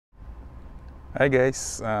Hi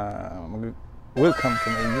guys, welcome to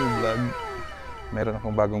my new vlog. Meron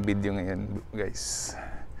akong bagong video ngayon guys.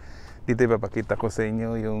 Dito ipapakita ko sa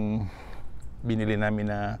inyo yung binili namin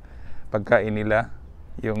na pagkain nila,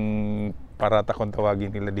 yung parata kung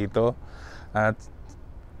tawagin nila dito, at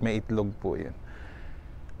may itlog po yan.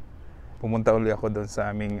 Pumunta uli ako doon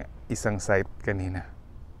sa aming isang site kanina,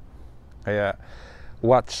 kaya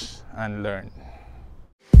watch and learn.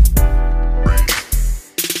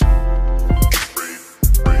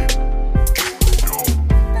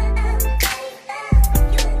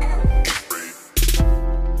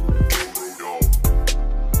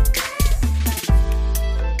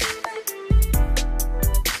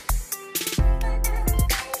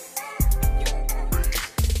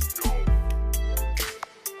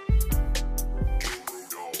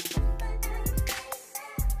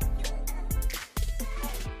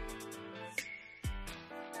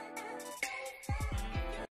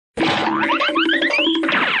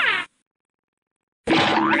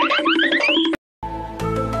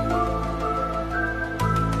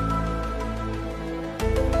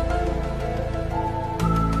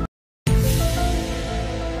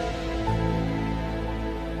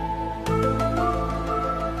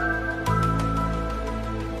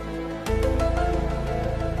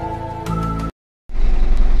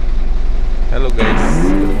 Hello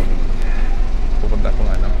guys, pupunta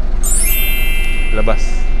akong labas,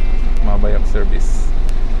 mabayang service,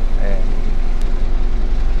 and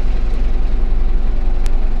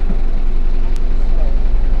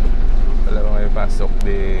wala pa may pasok,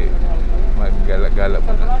 di maggala-gala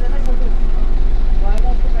muna.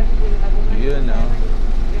 Yun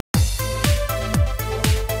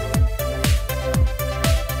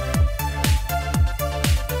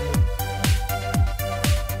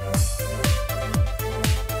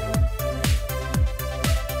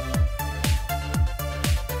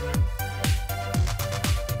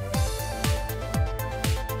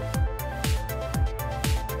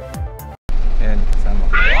Ayan, kasama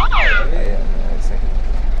ko. Ayan,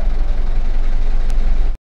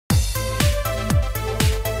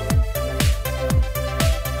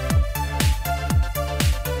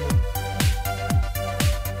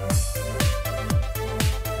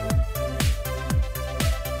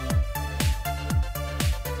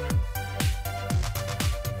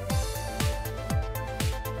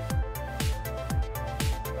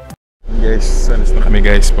 guys, alis na kami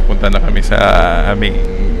guys. Papunta na kami sa aming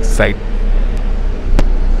site.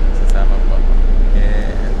 Sasama po ako.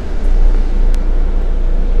 And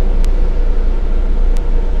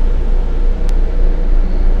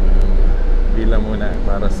bilang muna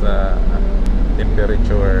para sa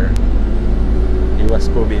temperature, iwas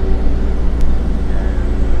COVID.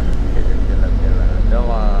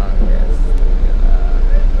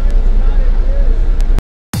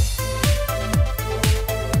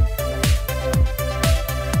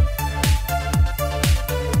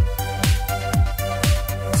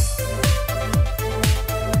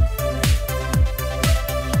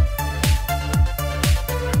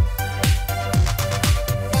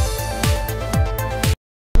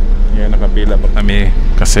 Nakapila pa kami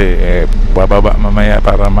kasi bababa mamaya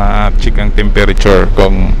para ma-check ang temperature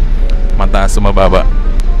kung mataas o mababa.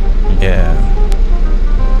 Yeah.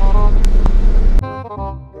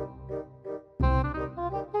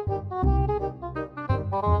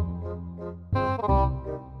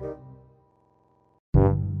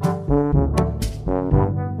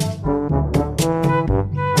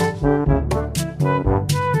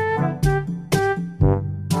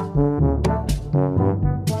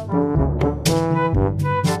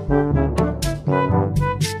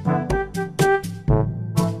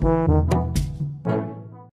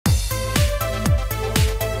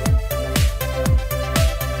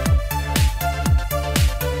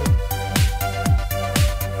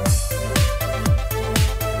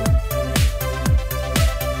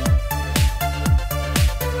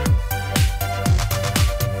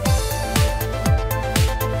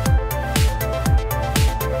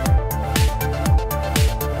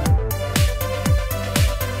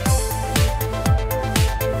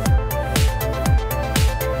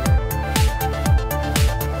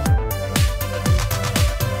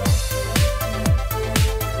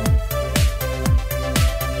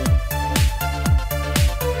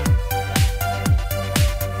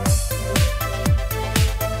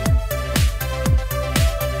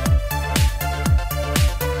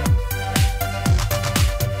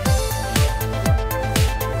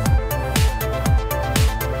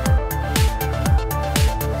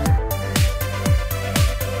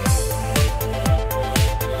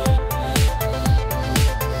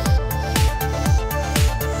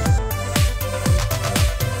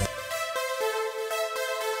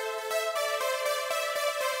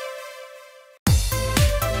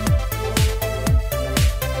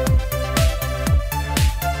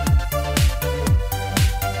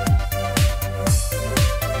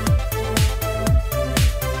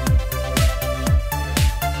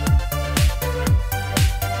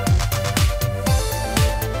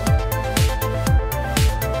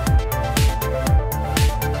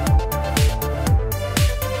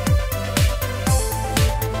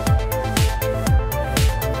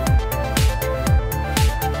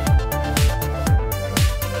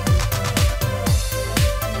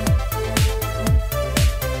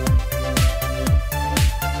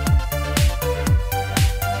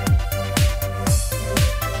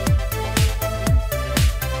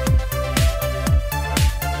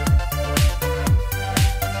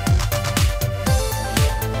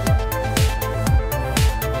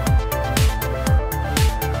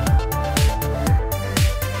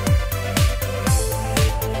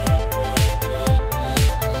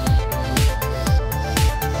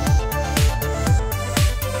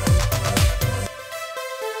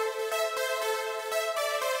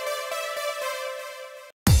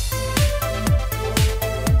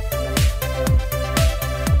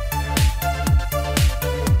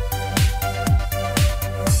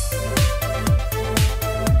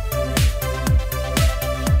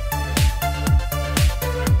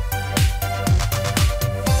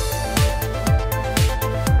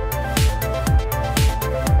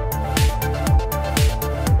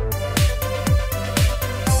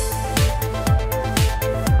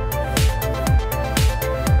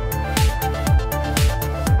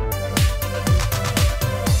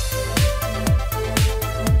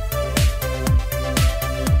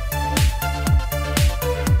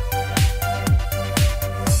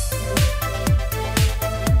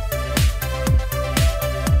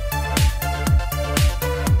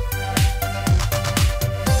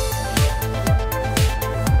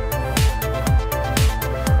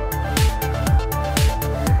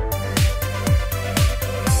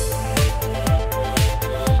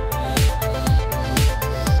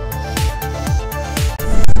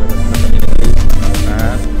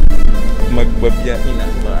 magbabiyahin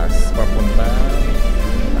ang bus papunta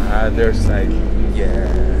other side. Yeah.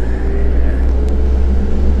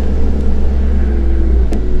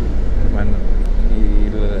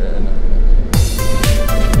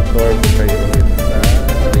 Tour ko kayo ulit sa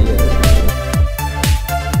Rideau.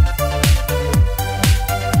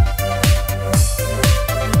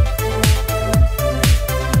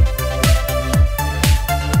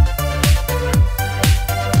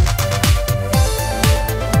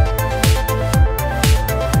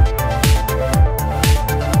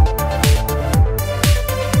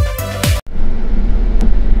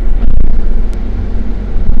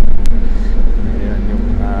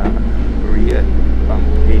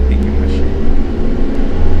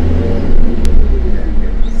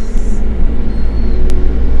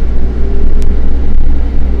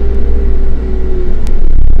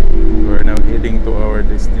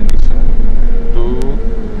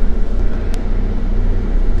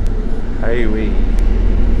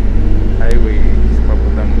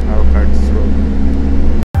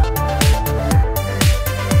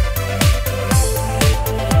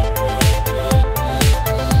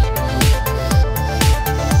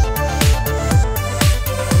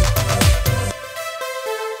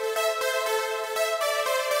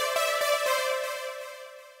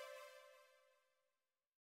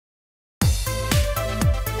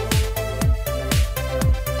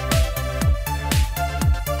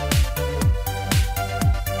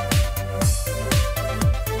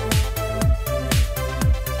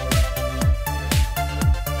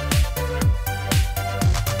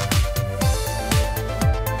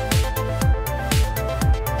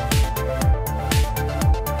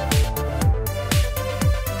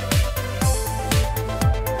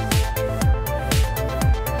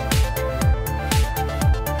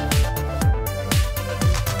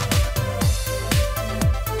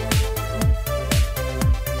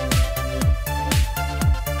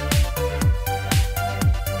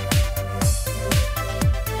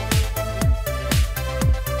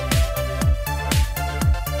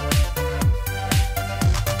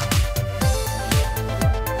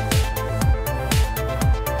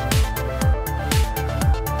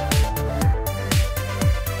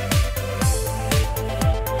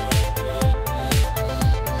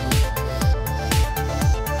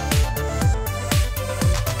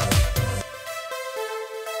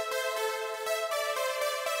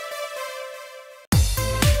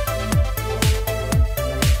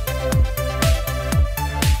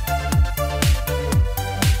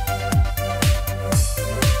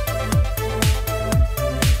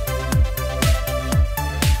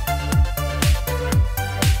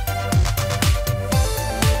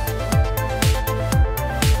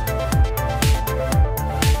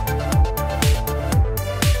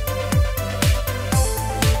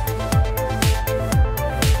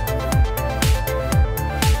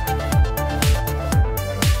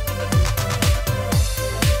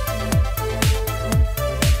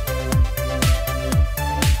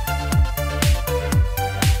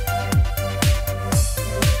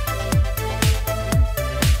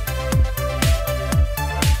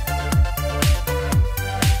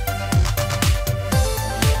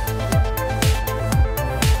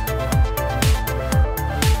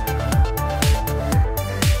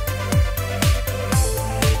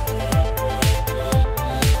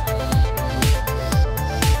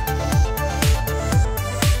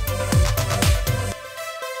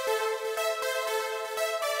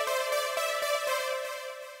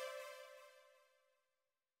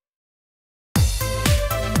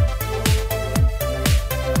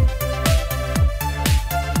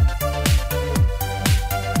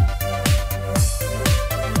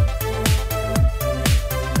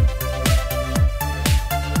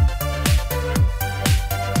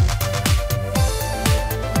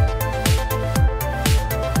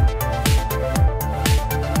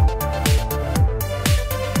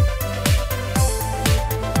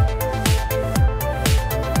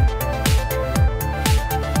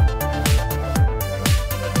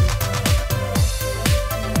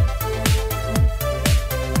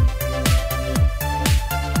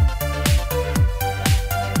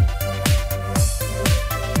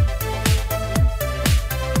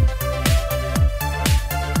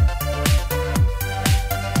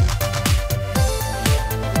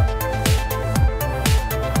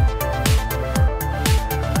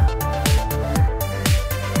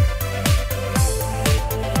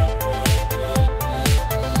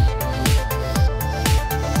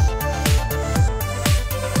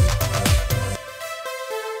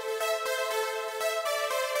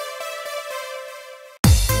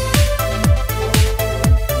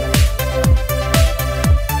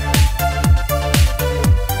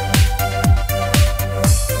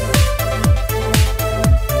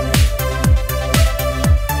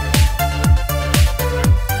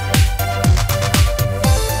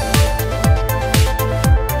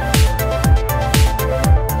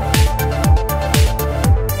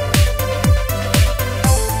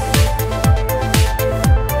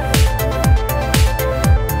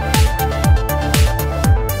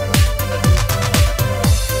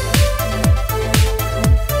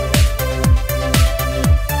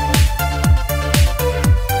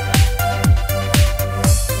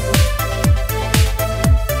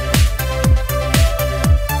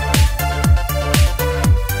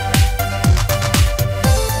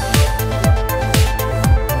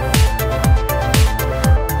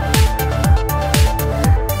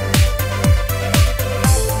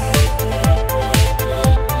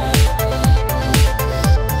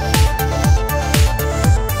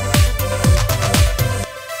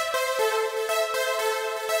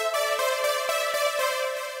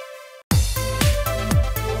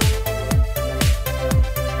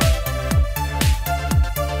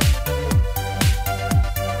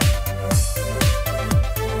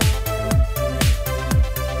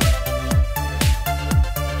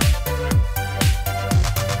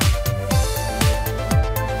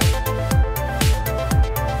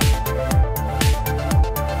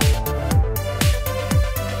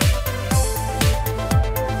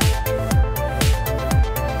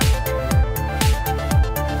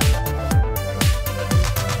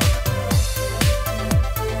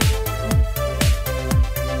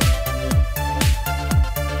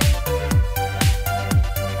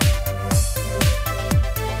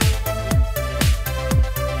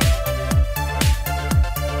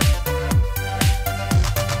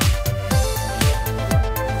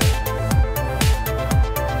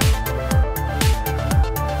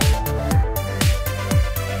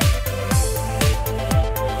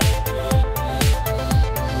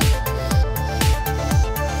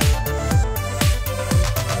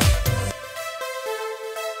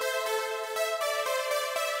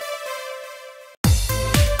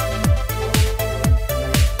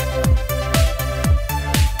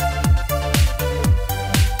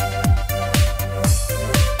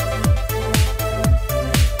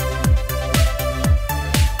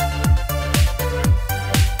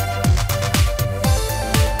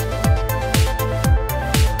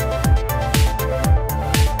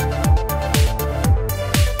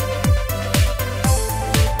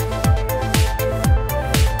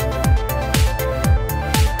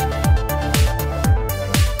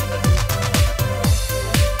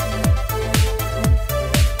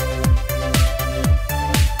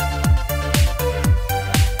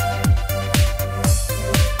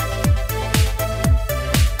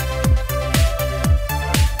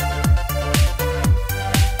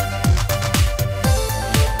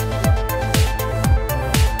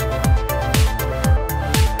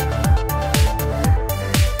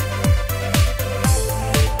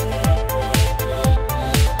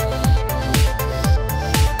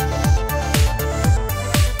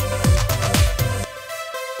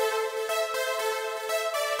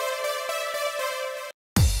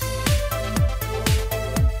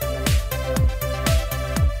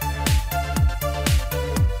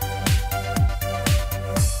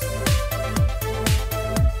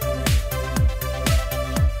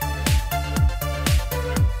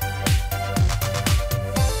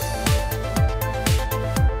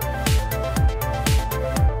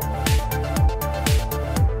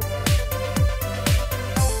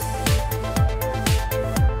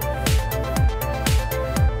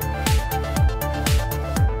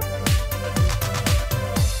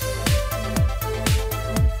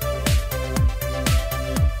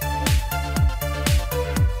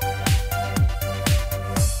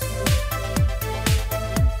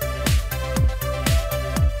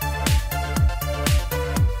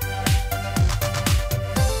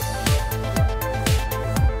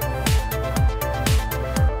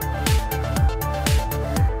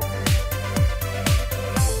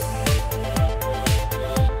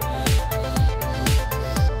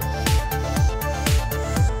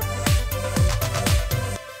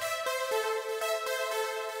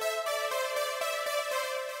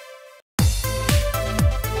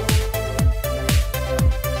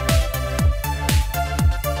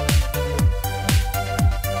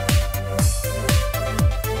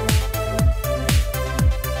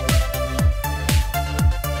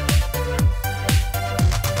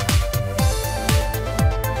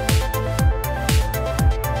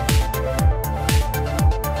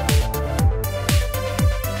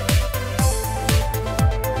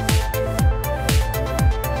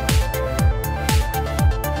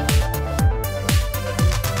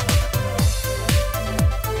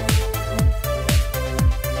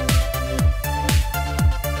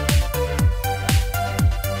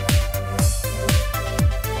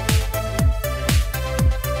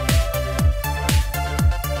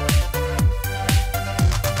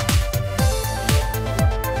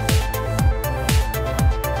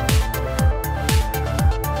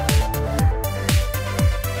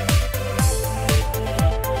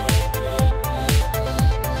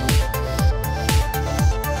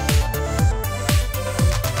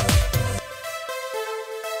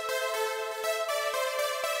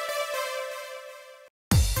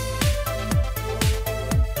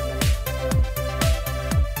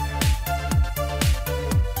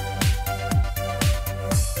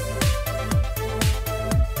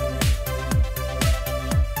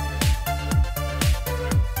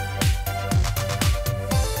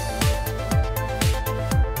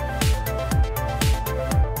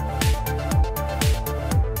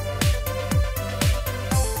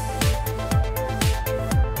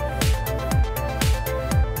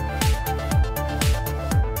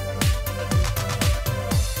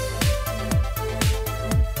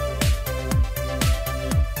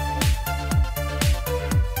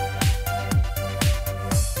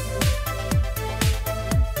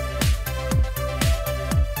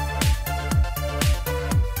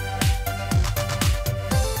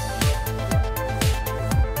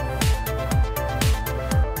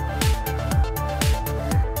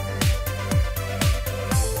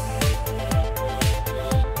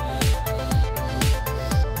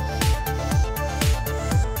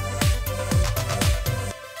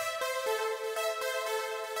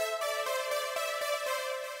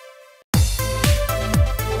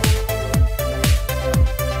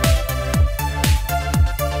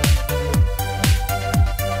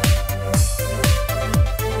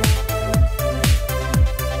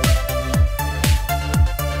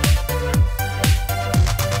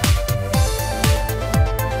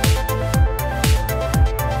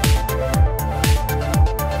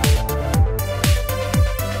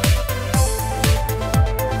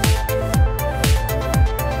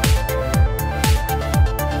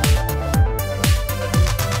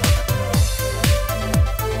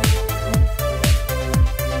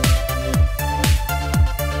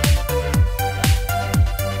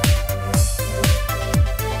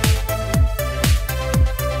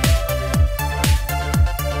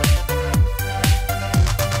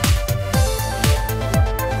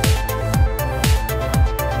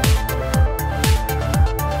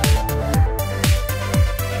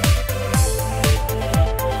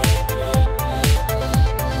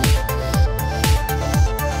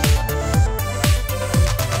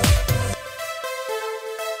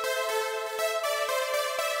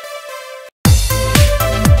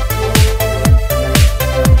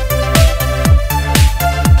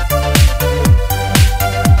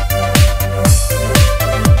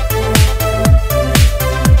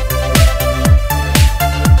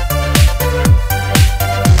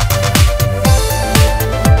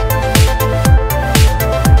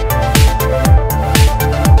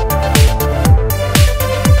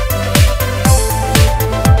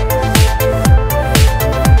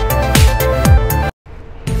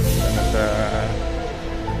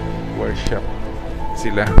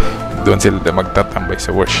 sila. Doon sila magtatambay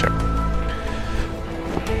sa workshop.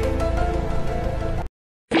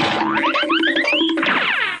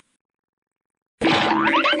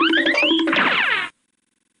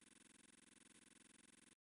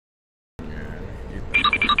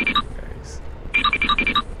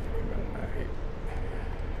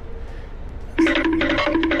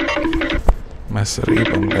 Masarap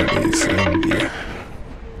ang lagi sa India.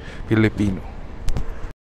 Filipino.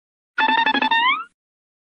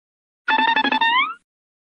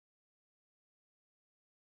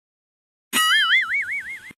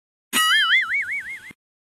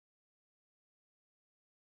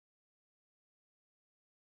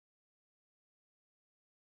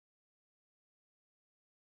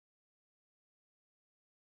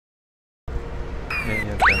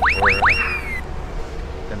 Yan yung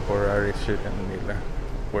temporary shit ano nila,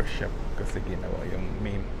 workshop, kasi ginawa yung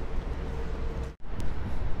meme.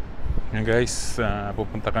 Yan guys,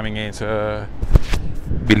 pupunta kami ngayon sa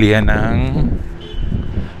bilihan ng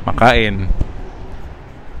makain,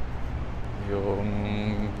 yung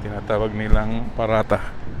tinatawag nilang PARATA.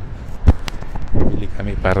 Bili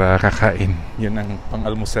kami para kakain. Yun ang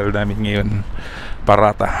pang-almusal namin ngayon,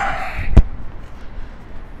 PARATA.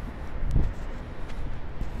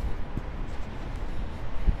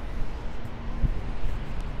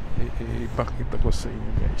 Ipakita ko sa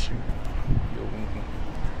inyo guys yung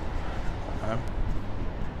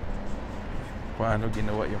paano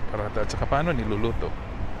ginawa yung PARATA at saka paano niluluto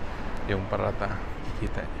yung PARATA.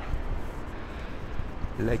 Kikita nyo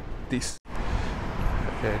like this.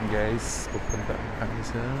 Ayan guys, pupunta kami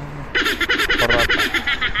sa PARATA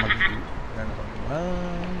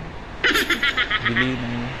bili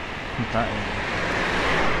ng kain,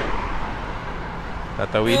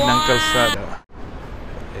 tatawid ng kalsada.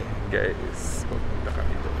 Guys, pupunta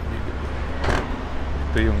kami doon.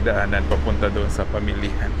 Ito yung daanan papunta doon sa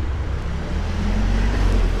pamilihan.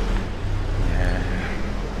 Yan.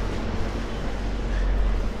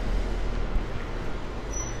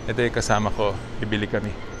 Ito yung kasama ko, bibili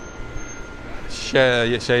kami. Siya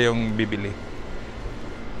yung bibili.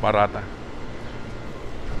 PARATA.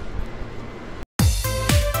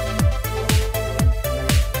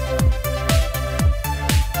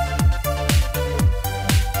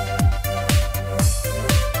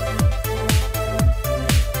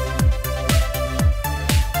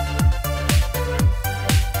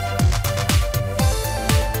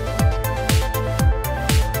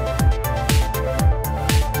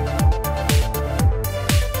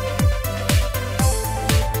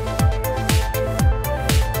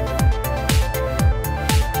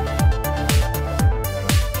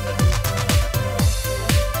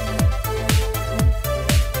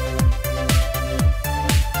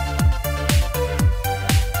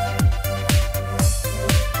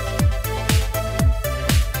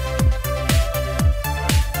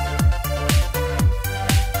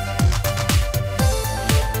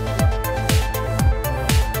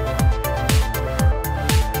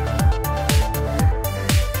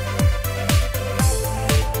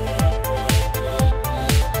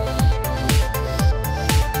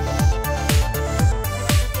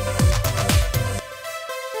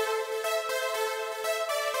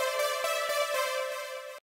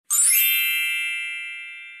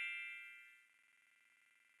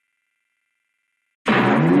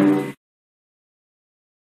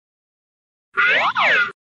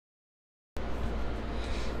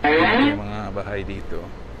 Yung mga bahay dito,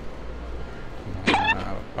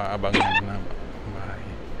 mga paabangan na bahay.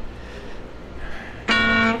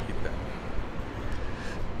 Kita.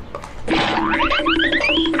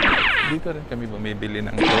 Dito rin kami bumibili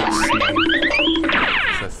ng clothes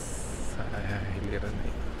sa hiliran na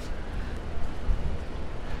ito.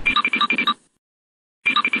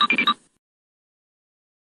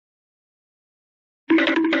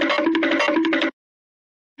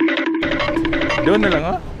 Doon na lang,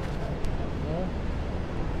 oh.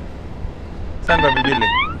 Saan ba bibili?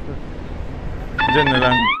 Diyan na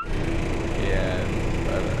lang. Yan.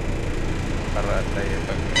 Para tayo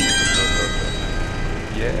pag-luto.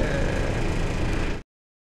 Yeah.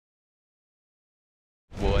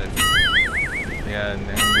 Buwan. Yan.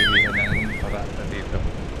 Ang bilihan ng PARATA dito.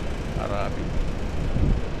 Arabi.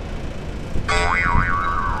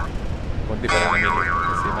 Kunti pa lang namili.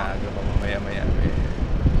 Kasi maaga pa mamaya-maya.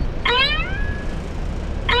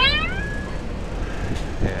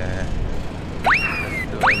 Yeah.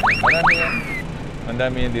 Marami yan. Ang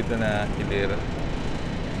dami yan dito na hilera.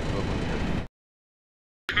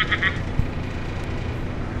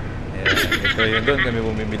 Yeah. Ito yun. Doon kami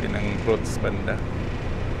bumibili ng fruits banda.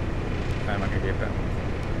 Makikita.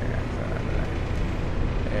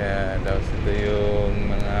 Ayan. Tapos ito yung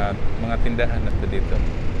mga tindahan na to dito.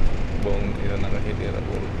 Buong ito nakahitira,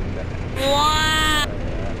 puro tindahan. Wow!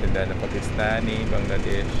 Tindahan ng Pakistani,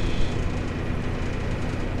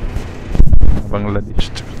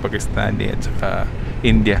 Bangladesh, tsaka Pakistani at saka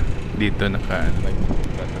India dito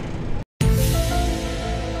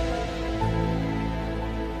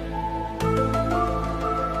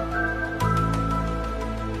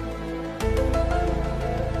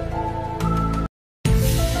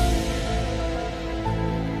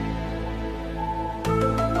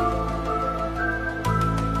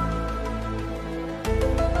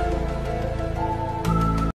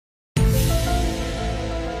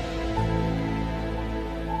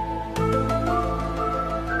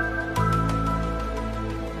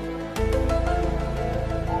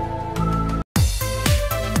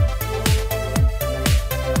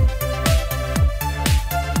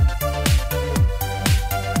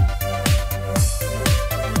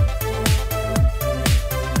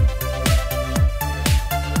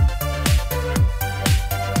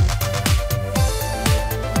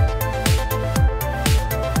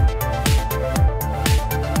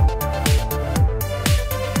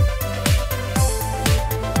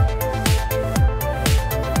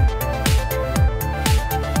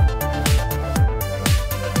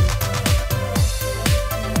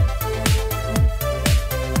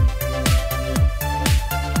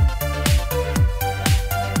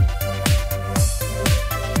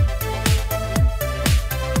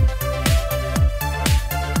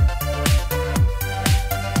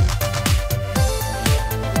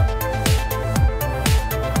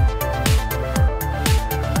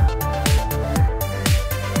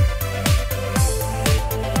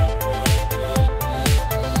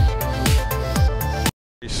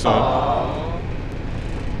So,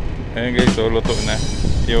 ayan guys, so luto na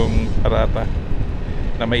yung parata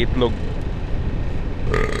na may itlog.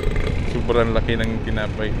 Sobrang laki ng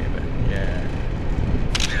tinapay nila. Yeah.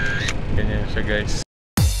 Ganyan siya guys.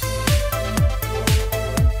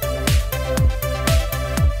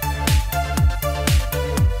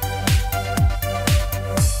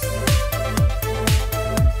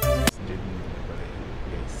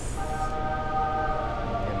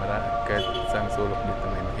 Kahit isang sulok dito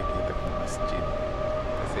may makikita kong masjid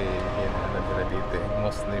kasi yan ang nadira dito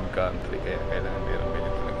Muslim country, kaya kailangan din ang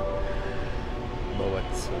ganyan talaga bawat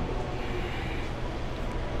sulok.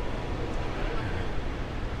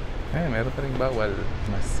 Ay, meron pa rin bawal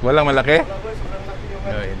mas walang malaki?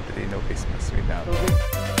 No entry, no Christmas without.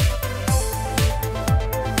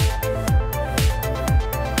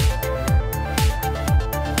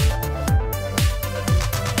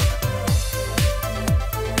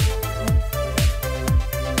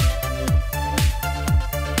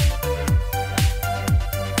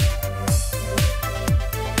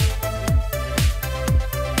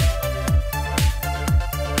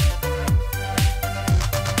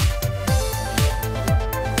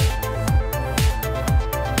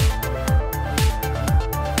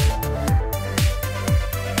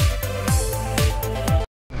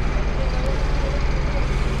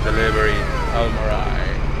 Delivery amarra.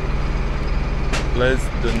 Please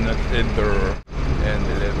do not enter and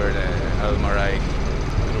deliver the amarra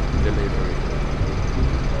group delivery.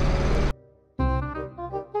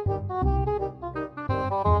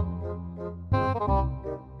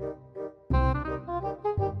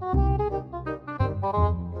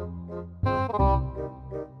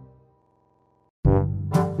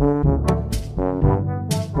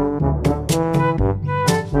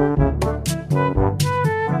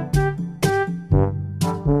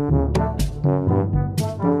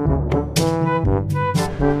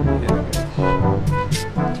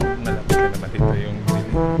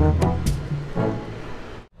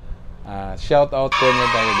 Shout out ko niyo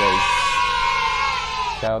tayo guys.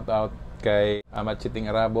 Shout out kay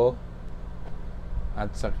macheteng arabo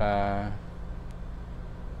at saka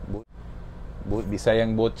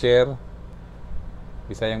bisayang butcher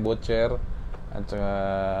at saka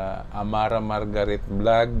amarra margareth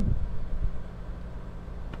vlog,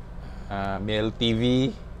 mhel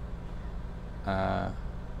TV,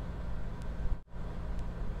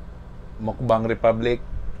 mukbang republic.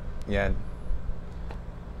 Yan.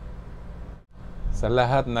 Sa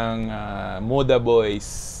lahat ng Moda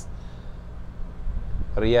Boys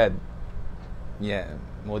Riyadh. Yan,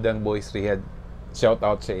 Modang Boys Riyadh. Shout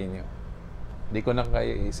out sa inyo. Di ko na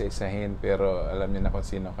kayo isa-isahin pero alam niyo na kung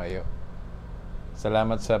sino kayo.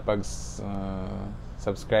 Salamat sa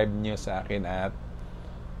subscribe niyo sa akin at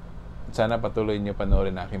sana patuloy niyo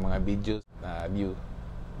panoorin aking mga videos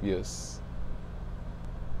views.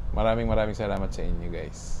 Maraming salamat sa inyo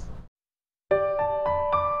guys.